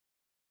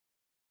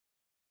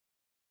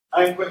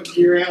I'm Quinton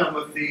Keeran. I'm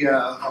with the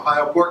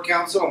Ohio Pork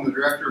Council. I'm the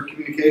Director of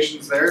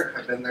Communications there.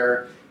 I've been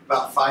there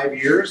about 5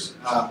 years.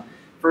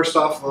 First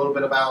off, a little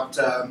bit about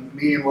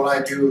me and what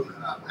I do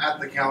at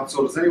the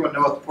council. Does anyone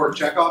know what the pork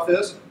checkoff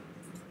is?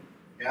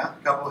 Yeah,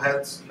 a couple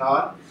heads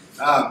nod.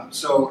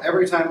 So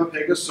every time a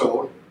pig is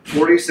sold,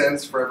 40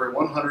 cents for every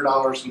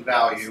 $100 in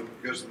value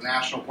goes to the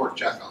National Pork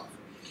Checkoff.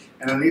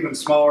 And an even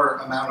smaller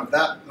amount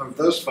of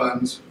those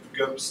funds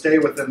stay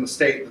within the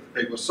state that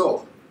the pig was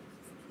sold.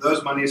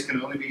 Those monies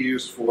can only be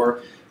used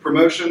for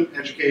promotion,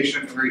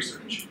 education, and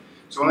research.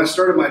 So when I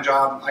started my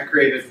job, I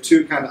created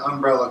two kind of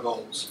umbrella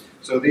goals.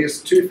 So these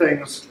two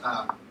things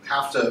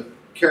have to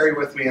carry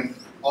with me in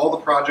all the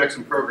projects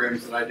and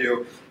programs that I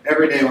do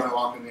every day when I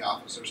walk in the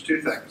office. There's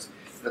two things.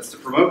 That's to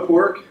promote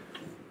pork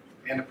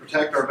and to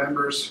protect our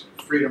members'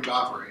 freedom to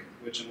operate,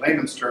 which in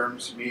layman's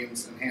terms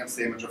means enhance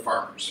the image of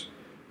farmers,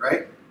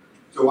 right?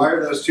 So why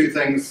are those two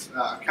things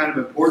kind of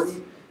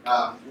important?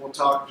 We'll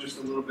talk just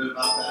a little bit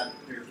about that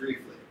here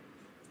briefly.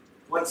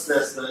 What's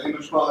this? The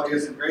image quality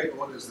isn't great, but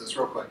what is this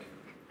real quick?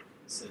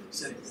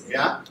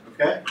 Yeah?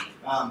 Okay.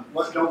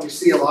 What don't we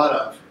see a lot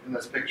of in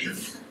this picture?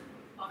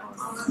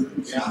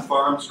 Yeah,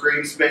 farms,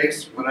 green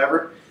space,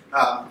 whatever.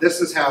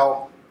 This is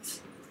how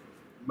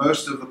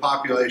most of the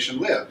population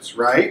lives,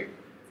 right?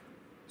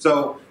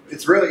 So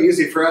it's really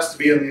easy for us to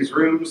be in these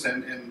rooms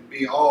and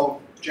be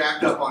all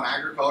jacked up on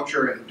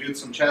agriculture and do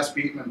some chest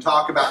beating and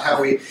talk about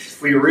how we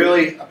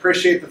really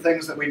appreciate the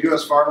things that we do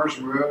as farmers,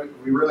 and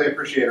we really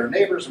appreciate our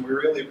neighbors, and we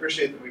really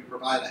appreciate that we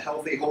provide a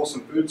healthy,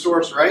 wholesome food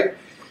source, right?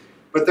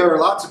 But there are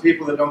lots of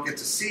people that don't get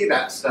to see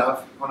that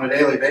stuff on a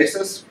daily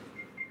basis,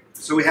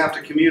 so we have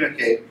to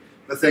communicate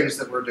the things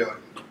that we're doing.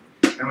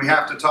 And we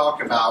have to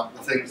talk about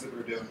the things that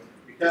we're doing.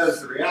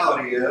 Because the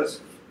reality is,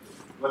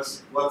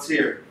 what's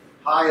here?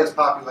 High is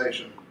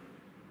population.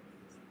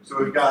 So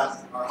we've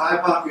got our high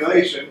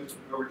population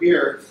over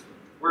here.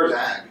 Where's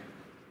ag?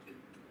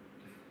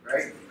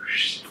 Right?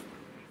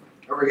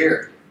 Over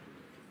here.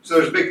 So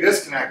there's a big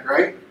disconnect,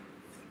 right?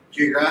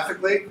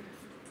 Geographically.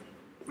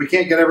 We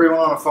can't get everyone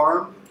on a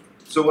farm.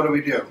 So what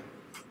do?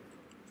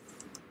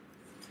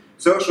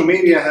 Social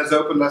media has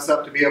opened us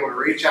up to be able to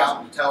reach out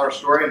and to tell our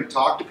story and to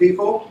talk to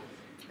people.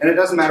 And it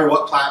doesn't matter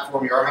what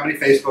platform you are. How many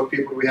Facebook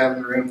people do we have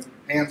in the room?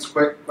 Hands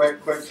quick.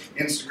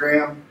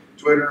 Instagram,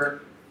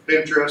 Twitter,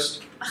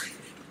 Pinterest.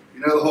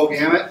 You know the whole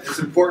gamut. It's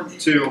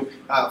important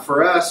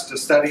for us to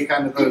study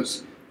kind of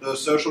those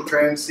social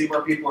trends, see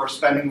where people are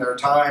spending their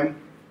time,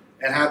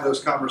 and have those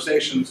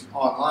conversations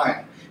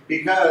online.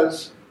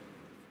 Because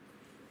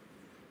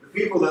the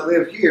people that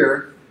live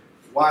here,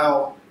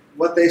 while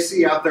what they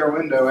see out their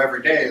window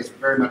every day is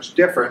very much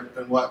different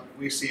than what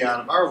we see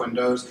out of our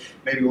windows,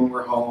 maybe when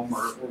we're home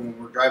or when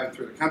we're driving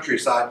through the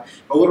countryside.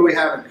 But what do we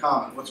have in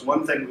common? What's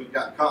one thing we've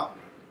got in common?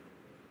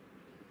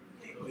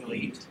 We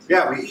eat.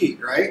 Yeah, we eat,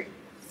 right?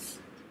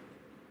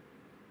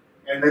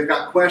 And they've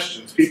got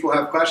questions. People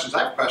have questions.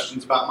 I have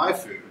questions about my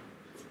food.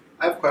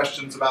 I have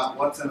questions about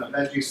what's in a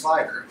veggie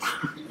slider.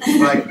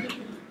 Like,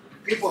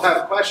 people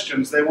have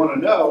questions they want to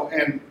know,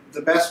 and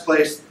the best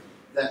place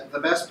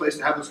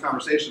to have those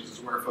conversations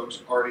is where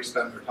folks already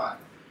spend their time.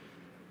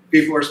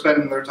 People are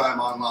spending their time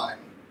online.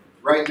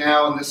 Right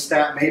now, and this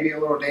stat may be a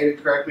little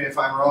dated, correct me if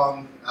I'm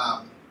wrong,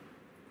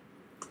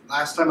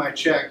 last time I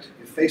checked,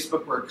 if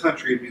Facebook were a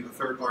country, it'd be the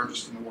third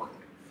largest in the world.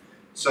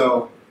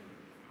 So,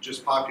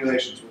 just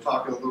populations. We'll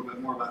talk a little bit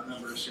more about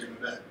numbers here in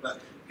a bit.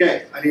 But,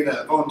 okay, I need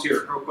a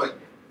volunteer, real quick,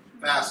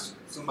 fast,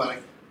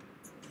 somebody.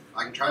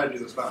 I can try to do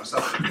this by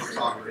myself. It's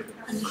awkward.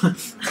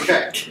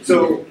 Okay,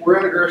 so we're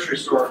in a grocery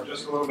store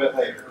just a little bit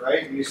later,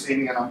 right? And you see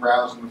me and I'm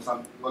browsing with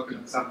something, looking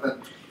at something,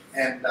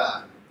 and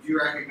you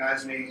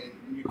recognize me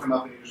and you come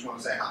up and you just want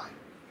to say hi.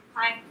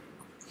 Hi.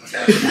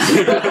 Okay.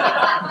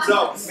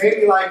 So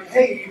maybe like,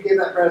 hey, you gave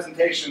that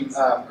presentation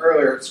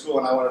earlier at school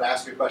and I wanted to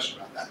ask you a question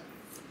about that.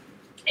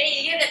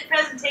 Hey, you gave that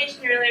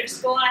presentation earlier at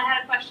school and I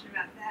had a question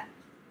about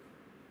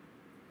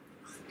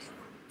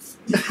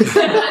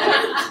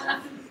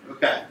that.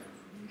 Okay.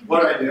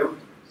 What did I do?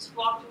 Just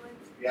walked away.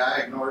 Yeah,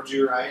 I ignored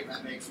you, right?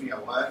 That makes me a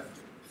what?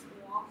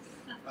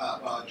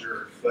 Well, a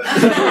jerk. But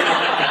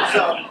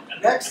so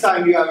next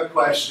time you have a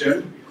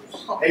question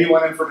and you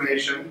want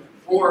information,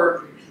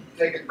 or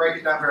break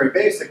it down very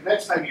basic.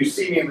 Next time you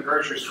see me in the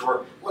grocery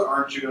store, what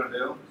aren't you going to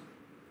do?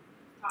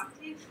 Talk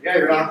to you. Yeah,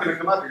 you're not going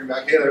to come up. You're going to be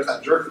like, hey, there's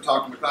that jerk that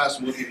talked in the class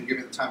and wouldn't even give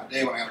me the time of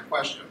day when I had a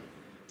question,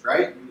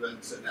 right? You go ahead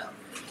and sit down.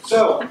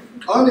 So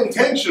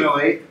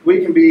unintentionally,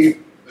 we can be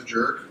a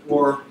jerk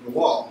or the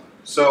wall.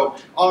 So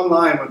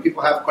online, when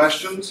people have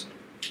questions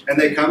and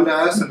they come to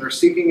us and they're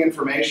seeking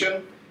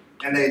information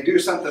and they do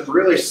something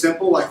really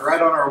simple like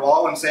right on our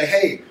wall and say,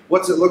 hey,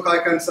 what's it look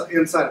like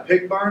inside a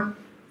pig barn?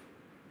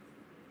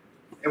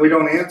 And we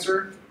don't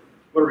answer,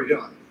 what are we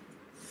doing?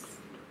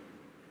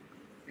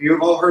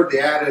 You've all heard the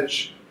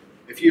adage,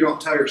 if you don't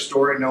tell your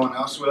story, no one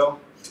else will.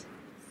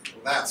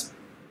 Well, that's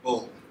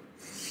bull.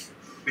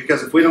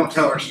 Because if we don't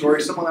tell our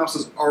story, someone else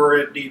is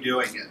already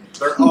doing it.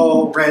 They're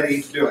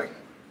already doing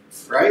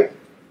it, right?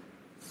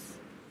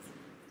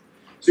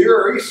 So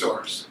you're a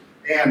resource.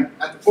 And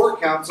at the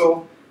Pork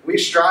Council, we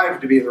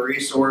strive to be the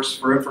resource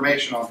for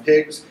information on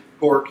pigs,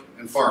 pork,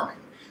 and farming.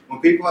 When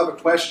people have a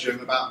question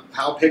about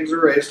how pigs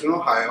are raised in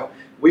Ohio,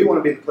 we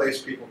want to be the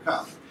place people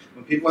come.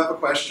 When people have a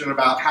question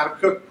about how to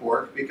cook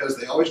pork, because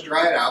they always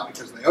dry it out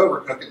because they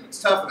overcook it and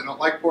it's tough and they don't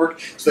like pork,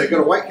 so they go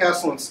to White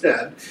Castle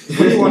instead,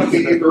 we want to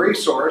be the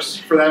resource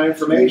for that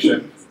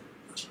information,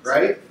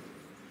 right?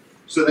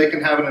 So they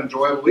can have an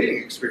enjoyable eating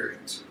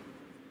experience.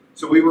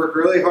 So we work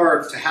really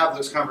hard to have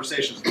those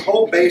conversations. The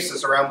whole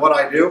basis around what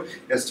I do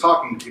is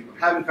talking to people,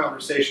 having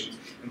conversations,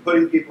 and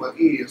putting people at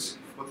ease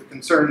with the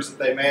concerns that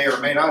they may or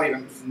may not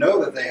even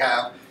know that they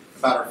have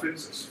about our food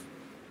system.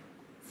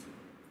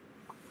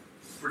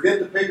 Forget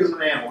the pig as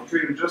an animal,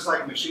 treat him just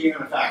like a machine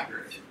in a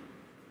factory.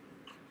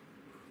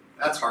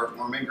 That's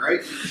heartwarming,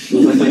 right?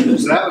 So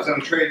that was in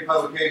a trade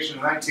publication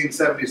in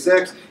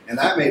 1976, and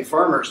that made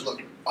farmers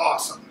look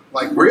awesome.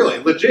 Like really,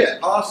 legit,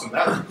 awesome.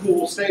 That was a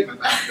cool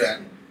statement back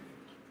then.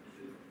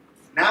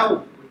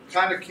 Now, we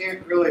kind of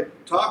can't really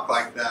talk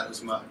like that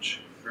as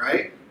much,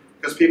 right?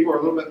 Because people are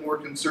a little bit more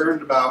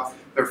concerned about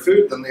their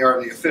food than they are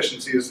the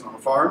efficiencies on a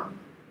farm,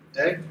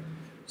 okay?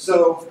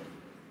 So,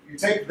 you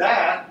take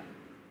that,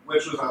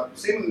 which was a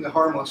seemingly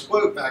harmless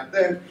quote back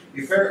then,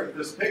 you pair it with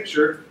this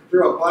picture,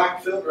 through a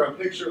black filter, a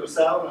picture of a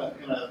sow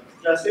in a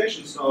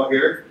gestation stall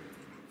here,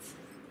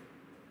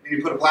 and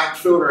you put a black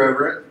filter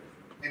over it,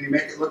 and you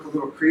make it look a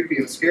little creepy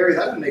and scary.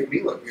 That doesn't make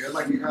me look good,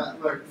 like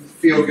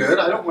feel good.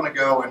 I don't want to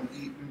go and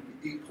eat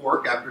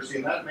pork after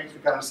seeing that. It makes me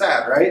kind of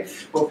sad, right?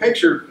 Well, a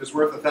picture is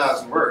worth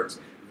 1,000 words.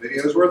 A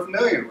video is worth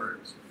 1,000,000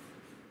 words.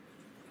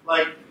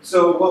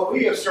 So what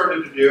we have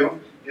started to do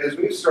is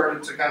we've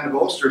started to kind of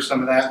bolster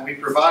some of that, and we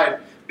provide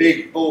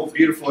big, bold,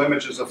 beautiful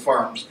images of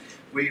farms.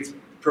 We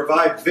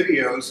provide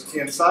videos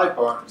inside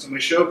barns, and we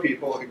show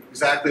people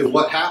exactly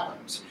what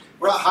happens.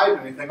 We're not hiding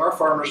anything. Our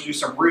farmers do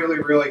some really,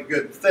 really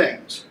good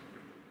things.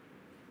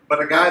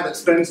 But a guy that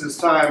spends his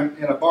time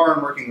in a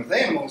barn working with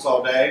animals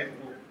all day,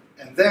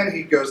 and then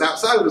he goes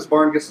outside of his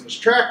barn, gets in his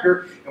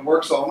tractor, and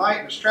works all night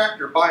in his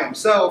tractor by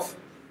himself,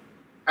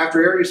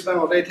 after he already spent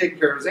all day taking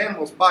care of his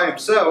animals by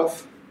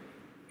himself,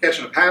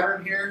 catching a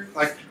pattern here,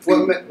 like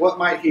what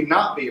might he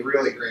not be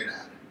really great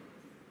at?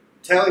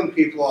 Telling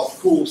people all the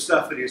cool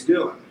stuff that he's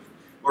doing,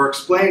 or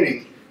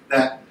explaining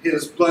that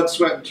his blood,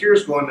 sweat, and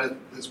tears go into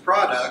this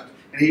product,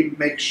 and he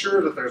makes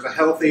sure that there's a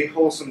healthy,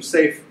 wholesome,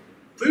 safe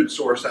food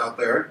source out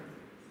there,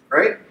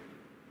 right?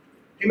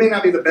 He may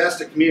not be the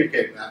best at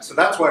communicating that, so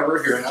that's why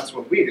we're here, and that's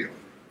what we do.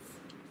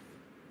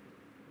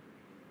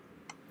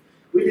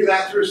 We do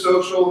that through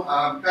social.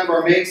 Kind of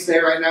our mainstay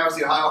right now is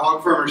the Ohio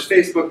Hog Farmers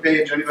Facebook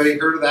page. Anybody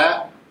heard of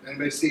that?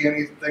 Anybody see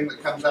anything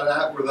that comes out of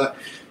that? We're the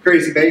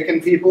crazy bacon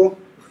people.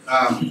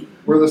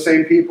 We're the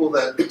same people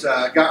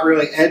that got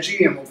really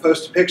edgy, and we'll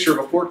post a picture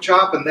of a pork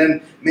chop, and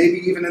then maybe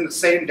even in the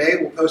same day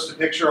we'll post a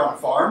picture on a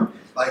farm.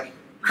 Like,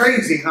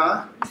 crazy,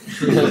 huh?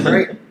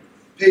 Right?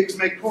 Pigs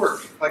make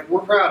pork. Like, we're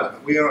proud of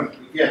it. We own it.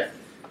 We get it.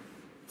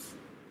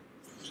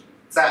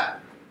 It's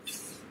that.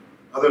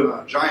 Other than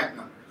a giant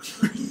number.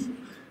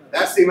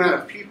 That's the amount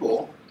of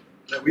people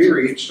that we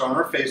reached on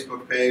our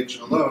Facebook page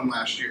alone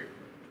last year.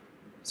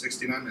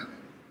 69 million.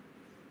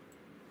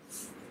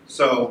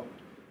 So,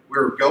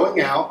 we're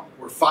going out,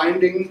 we're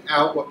finding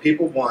out what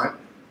people want,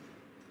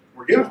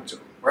 we're giving it to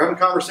them. We're having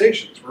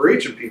conversations, we're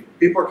reaching people.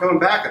 People are coming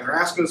back and they're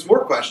asking us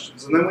more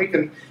questions, and then we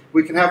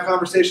can have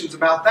conversations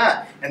about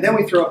that. And then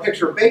we throw a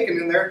picture of bacon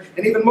in there,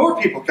 and even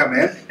more people come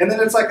in, and then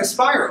it's like a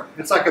spiral.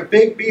 It's like a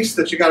big beast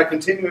that you got to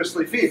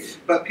continuously feed.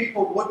 But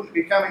people wouldn't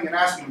be coming and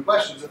asking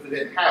questions if they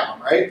didn't have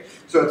them, right?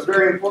 So it's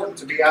very important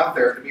to be out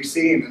there, to be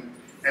seen,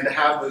 and to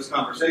have those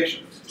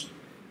conversations.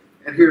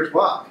 And here's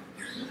why.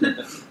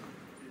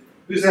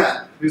 Who's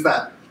that? Who's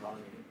that?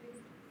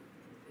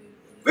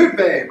 Food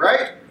Babe,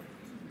 right?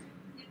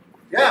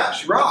 Yeah,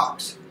 she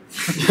rocks.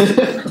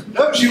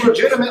 No, she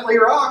legitimately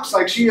rocks.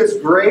 Like, she is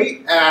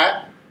great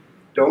at,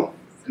 no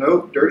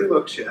dirty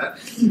looks yet.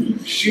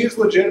 She is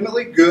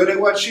legitimately good at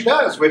what she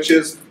does, which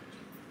is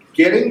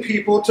getting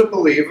people to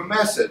believe a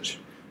message.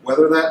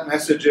 Whether that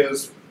message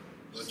is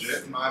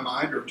legit in my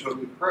mind or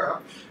totally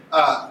crap,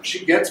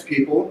 she gets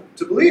people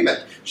to believe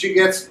it. She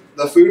gets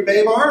the Food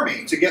Babe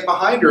army to get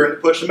behind her and to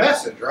push a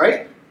message,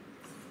 right?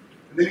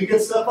 And then you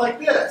get stuff like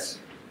this.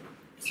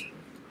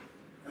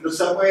 And the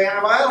Subway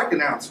antibiotic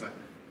announcement.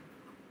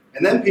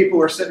 And then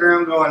people are sitting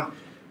around going,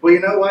 well, you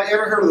know what,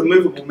 ever heard of the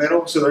movable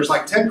middle? So there's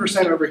like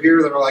 10% over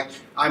here that are like,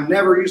 I'm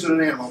never using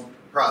an animal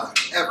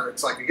product, ever.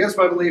 It's like against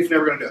my belief,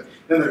 never going to do it.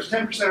 Then there's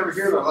 10% over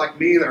here that are like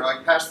me, they're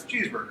like past the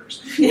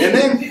cheeseburgers. And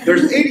then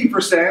there's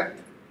 80%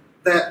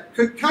 that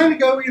could kind of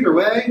go either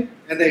way,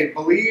 and they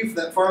believe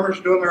that farmers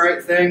are doing the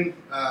right thing.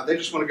 They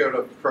just want to go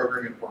to Kroger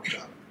and get a pork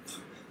chop,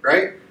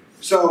 right?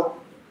 So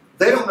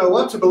they don't know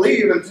what to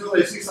believe until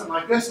they see something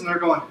like this, and they're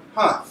going,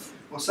 huh,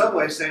 well,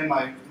 Subway's saying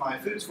my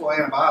food's full of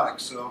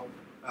antibiotics, so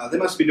they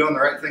must be doing the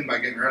right thing by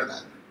getting rid of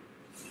that.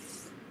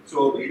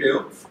 So what we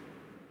do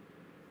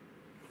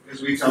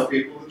is we tell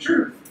people the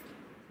truth.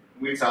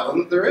 We tell them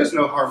that there is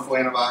no harmful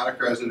antibiotic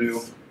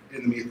residue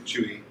in the meat that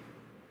you eat.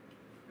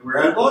 And we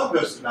write a blog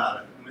post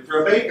about it. We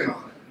throw bacon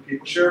on it, and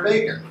people share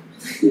bacon.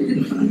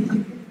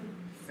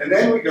 And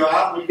then we go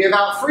out and we give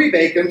out free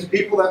bacon to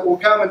people that will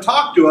come and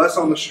talk to us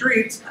on the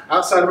streets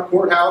outside of a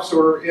courthouse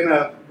or in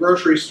a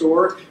grocery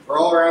store or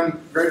all around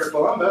Greater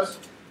Columbus.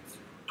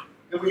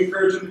 And we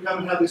encourage them to come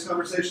and have these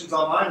conversations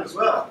online as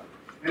well.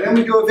 And then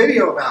we do a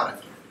video about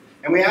it.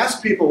 And we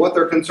ask people what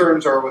their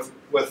concerns are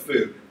with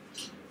food.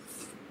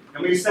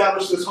 And we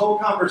establish this whole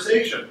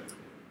conversation.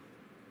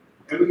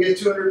 And we get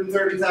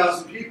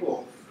 230,000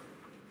 people.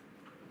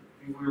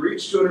 And we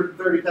reach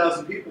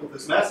 230,000 people with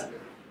this messaging.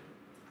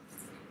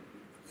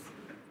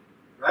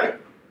 Right?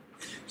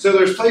 So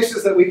there's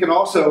places that we can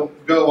also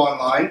go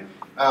online.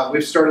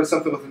 We've started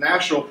something with the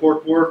National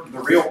Pork Board, the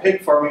Real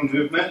Pig Farming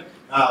Movement.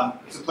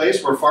 It's a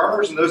place where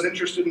farmers and those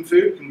interested in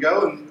food can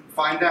go and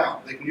find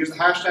out. They can use the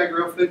hashtag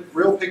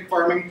Real Pig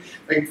Farming.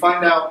 They can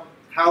find out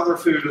how their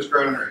food is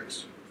grown and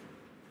raised.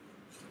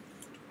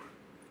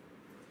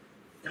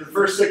 In the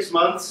first 6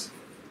 months,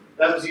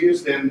 that was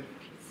used in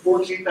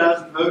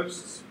 14,000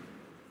 posts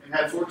and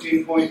had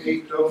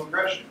 14.8 total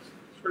impressions.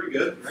 It's pretty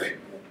good, right?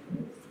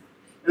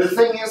 And the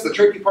thing is, the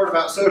tricky part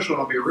about social,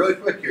 and I'll be really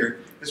quick here,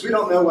 is we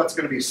don't know what's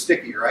going to be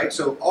sticky, right?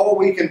 So all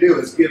we can do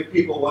is give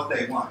people what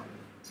they want.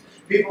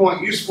 People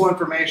want useful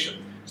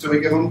information, so we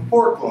give them a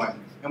pork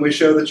loin, and we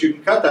show that you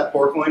can cut that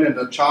pork loin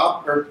into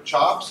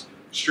chops,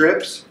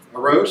 strips, a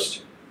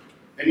roast,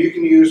 and you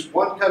can use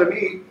one cut of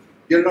meat,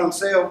 get it on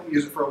sale,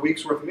 use it for a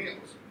week's worth of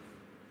meals.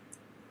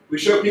 We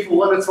show people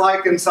what it's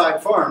like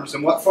inside farms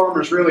and what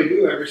farmers really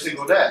do every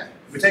single day.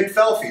 We take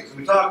selfies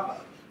and we talk about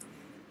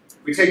it.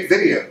 We take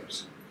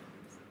videos.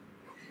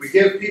 We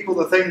give people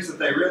the things that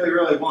they really,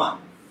 really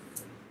want.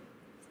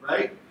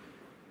 Right?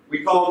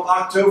 We call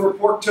October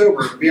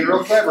Porktober, being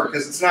real clever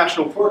because it's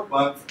National Pork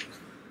Month,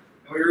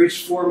 and we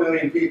reached 4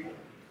 million people.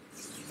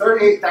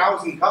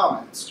 38,000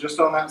 comments just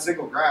on that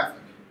single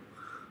graphic.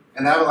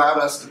 And that allowed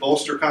us to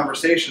bolster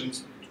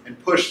conversations and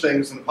push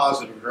things in a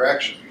positive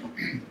direction.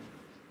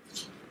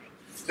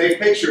 Take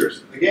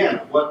pictures, again,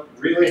 of what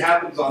really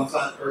happens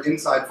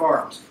inside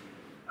farms.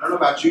 I don't know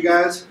about you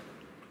guys,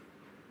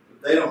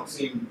 but they don't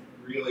seem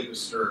really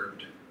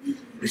disturbed.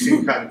 They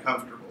seem kind of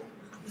comfortable,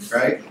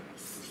 right?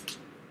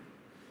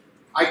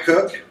 I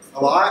cook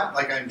a lot,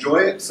 like I enjoy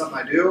it, it's something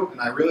I do,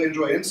 and I really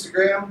enjoy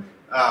Instagram.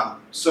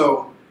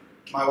 So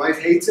my wife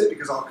hates it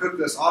because I'll cook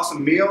this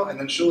awesome meal and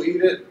then she'll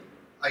eat it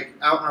like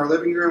out in our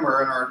living room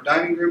or in our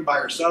dining room by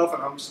herself,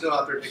 and I'm still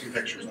out there taking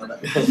pictures of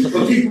it.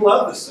 But people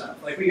love this stuff.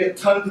 Like, we get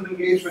tons of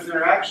engagement and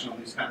interaction on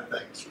these kind of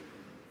things.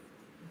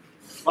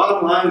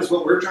 Bottom line is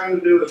what we're trying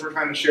to do is we're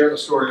trying to share the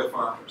story of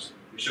farmers.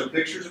 We show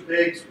pictures of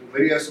pigs, we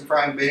video some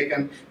frying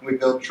bacon, and we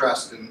build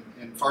trust in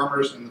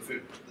farmers and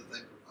the